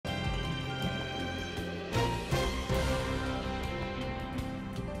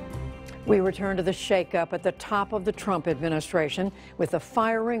We return to the shakeup at the top of the Trump administration with the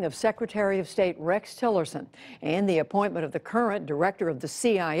firing of Secretary of State Rex Tillerson and the appointment of the current director of the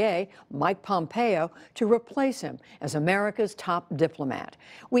CIA, Mike Pompeo, to replace him as America's top diplomat.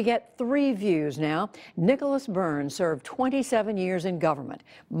 We get three views now. Nicholas Burns served 27 years in government,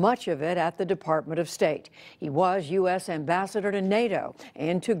 much of it at the Department of State. He was U.S. ambassador to NATO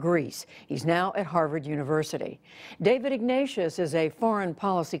and to Greece. He's now at Harvard University. David Ignatius is a foreign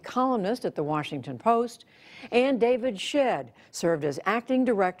policy columnist at the Washington Post, and David Shedd served as acting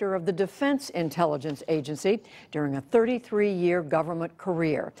director of the Defense Intelligence Agency during a 33-year government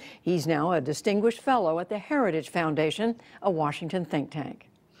career. He's now a distinguished fellow at the Heritage Foundation, a Washington think tank.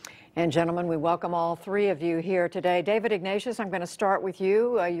 And gentlemen, we welcome all three of you here today. David Ignatius, I'm going to start with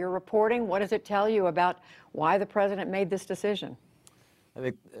you. You're reporting. What does it tell you about why the president made this decision? I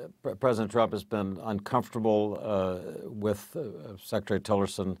think President Trump has been uncomfortable with Secretary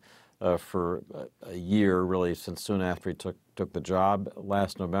Tillerson for a year, really, since soon after he took the job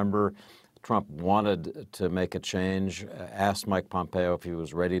last November. Trump wanted to make a change, asked Mike Pompeo if he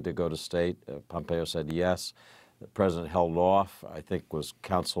was ready to go to state. Pompeo said yes. The president held off, I think was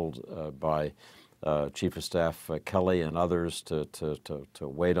counseled by Chief of Staff Kelly and others to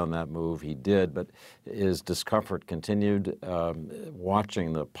wait on that move. He did, but his discomfort continued.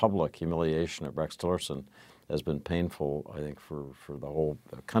 Watching the public humiliation of Rex Tillerson has been painful, I think, for the whole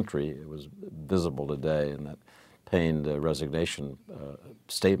country. It was visible today in that pained resignation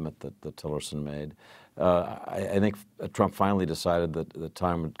statement that Tillerson made. I think Trump finally decided that the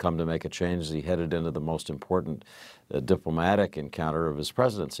time had come to make a change as he headed into the most important diplomatic encounter of his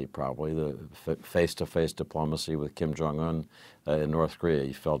presidency, probably, the face-to-face diplomacy with Kim Jong-un in North Korea.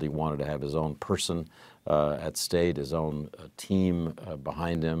 He felt he wanted to have his own person at state, his own team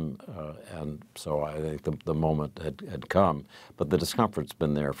behind him, and so I think the moment had come. But the discomfort's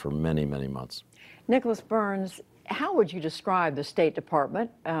been there for many, many months. Nicholas Burns, how would you describe the State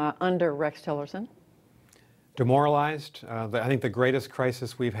Department under Rex Tillerson? Demoralized. I think the greatest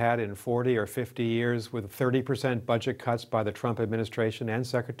crisis we've had in 40 or 50 years, with 30% budget cuts by the Trump administration and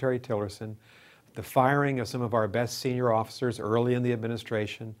Secretary Tillerson, the firing of some of our best senior officers early in the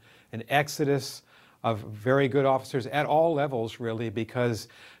administration, an exodus of very good officers at all levels, really, because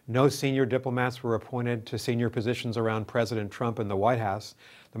no senior diplomats were appointed to senior positions around President Trump in the White House.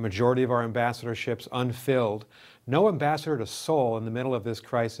 The majority of our ambassadorships unfilled. No ambassador to Seoul in the middle of this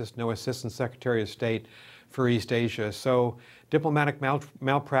crisis, no Assistant Secretary of State for East Asia. So diplomatic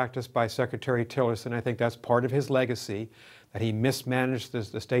malpractice by Secretary Tillerson, I think that's part of his legacy, that he mismanaged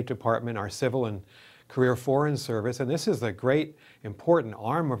the State Department, our civil and career foreign service. And this is a great, important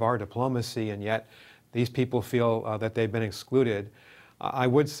arm of our diplomacy, and yet these people feel that they've been excluded. I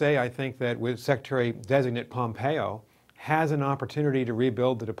would say, I think that with Secretary-designate Pompeo has an opportunity to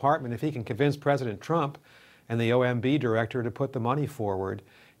rebuild the department if he can convince President Trump and the OMB director to put the money forward.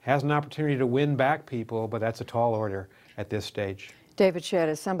 Has an opportunity to win back people, but that's a tall order at this stage. David Shedd,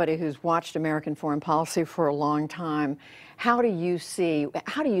 as somebody who's watched American foreign policy for a long time, how do you see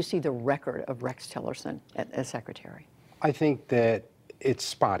the record of Rex Tillerson as Secretary? I think that it's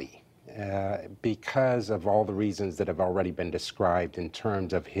spotty because of all the reasons that have already been described in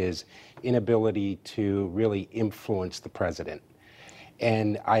terms of his inability to really influence the president.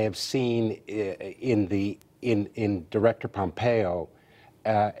 And I have seen in Director Pompeo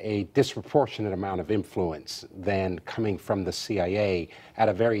a disproportionate amount of influence than coming from the CIA at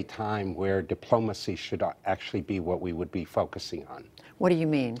a very time where diplomacy should actually be what we would be focusing on. What do you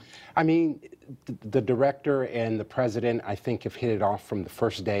mean? I mean, the director and the president, I think, have hit it off from the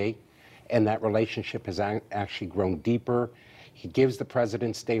first day, and that relationship has actually grown deeper. He gives the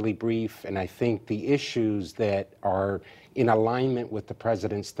president's daily brief, and I think the issues that are in alignment with the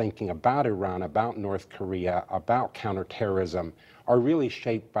president's thinking about Iran, about North Korea, about counterterrorism, are really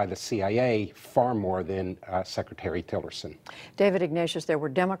shaped by the CIA far more than Secretary Tillerson. David Ignatius, there were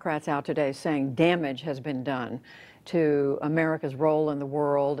Democrats out today saying damage has been done to America's role in the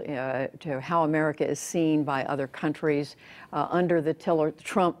world, to how America is seen by other countries under the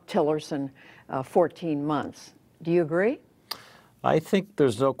Trump-Tillerson 14 months. Do you agree? I think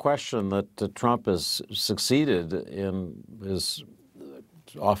there's no question that Trump has succeeded in his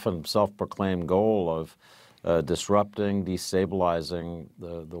often self-proclaimed goal of disrupting, destabilizing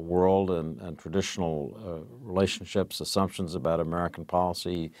the world and traditional relationships, assumptions about American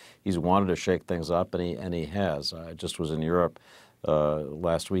policy. He's wanted to shake things up, and he has. I just was in Europe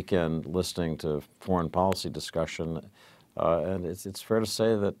last weekend listening to foreign policy discussion, and it's fair to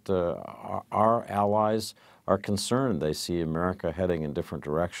say that our allies are concerned. They see America heading in different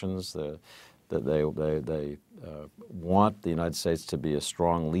directions. They want the United States to be a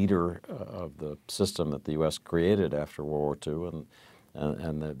strong leader of the system that the U.S. created after World War II,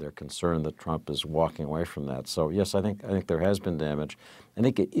 and they're concerned that Trump is walking away from that. So yes, I think there has been damage. I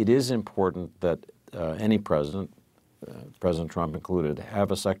think it is important that any president, President Trump included,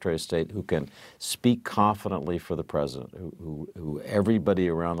 have a Secretary of State who can speak confidently for the president, who everybody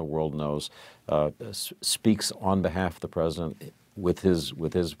around the world knows speaks on behalf of the president with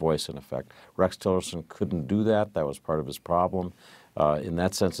his voice in effect. Rex Tillerson couldn't do that. That was part of his problem. In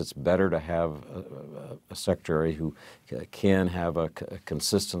that sense, it's better to have a secretary who can have a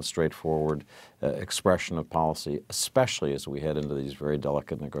consistent, straightforward expression of policy, especially as we head into these very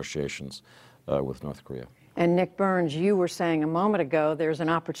delicate negotiations with North Korea. And Nick Burns, you were saying a moment ago there's an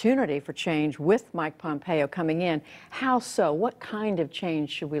opportunity for change with Mike Pompeo coming in. How so? What kind of change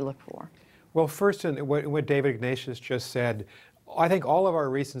should we look for? Well, first, in what David Ignatius just said, I think all of our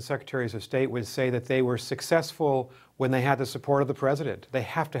recent secretaries of state would say that they were successful when they had the support of the president. They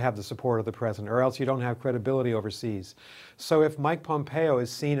have to have the support of the president, or else you don't have credibility overseas. So if Mike Pompeo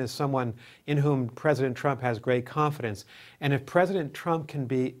is seen as someone in whom President Trump has great confidence, and if President Trump can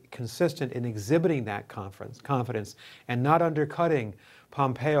be consistent in exhibiting that confidence and not undercutting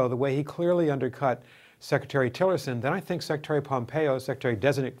Pompeo the way he clearly undercut Secretary Tillerson, then I think Secretary Pompeo,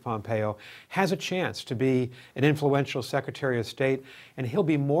 Secretary-designate Pompeo, has a chance to be an influential Secretary of State, and he'll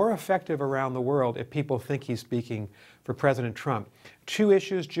be more effective around the world if people think he's speaking for President Trump. Two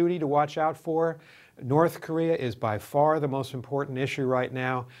issues, Judy, to watch out for. North Korea is by far the most important issue right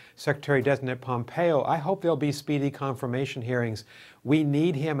now. Secretary-designate Pompeo, I hope there'll be speedy confirmation hearings. We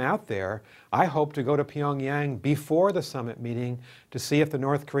need him out there. I hope to go to Pyongyang before the summit meeting to see if the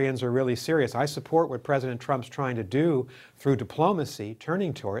North Koreans are really serious. I support what President Trump's trying to do through diplomacy,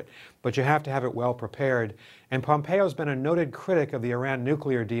 turning toward it, but you have to have it well prepared. And Pompeo's been a noted critic of the Iran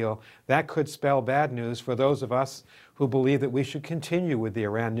nuclear deal. That could spell bad news for those of us who believe that we should continue with the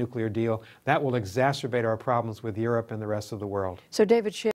Iran nuclear deal. That will exacerbate our problems with Europe and the rest of the world. So, David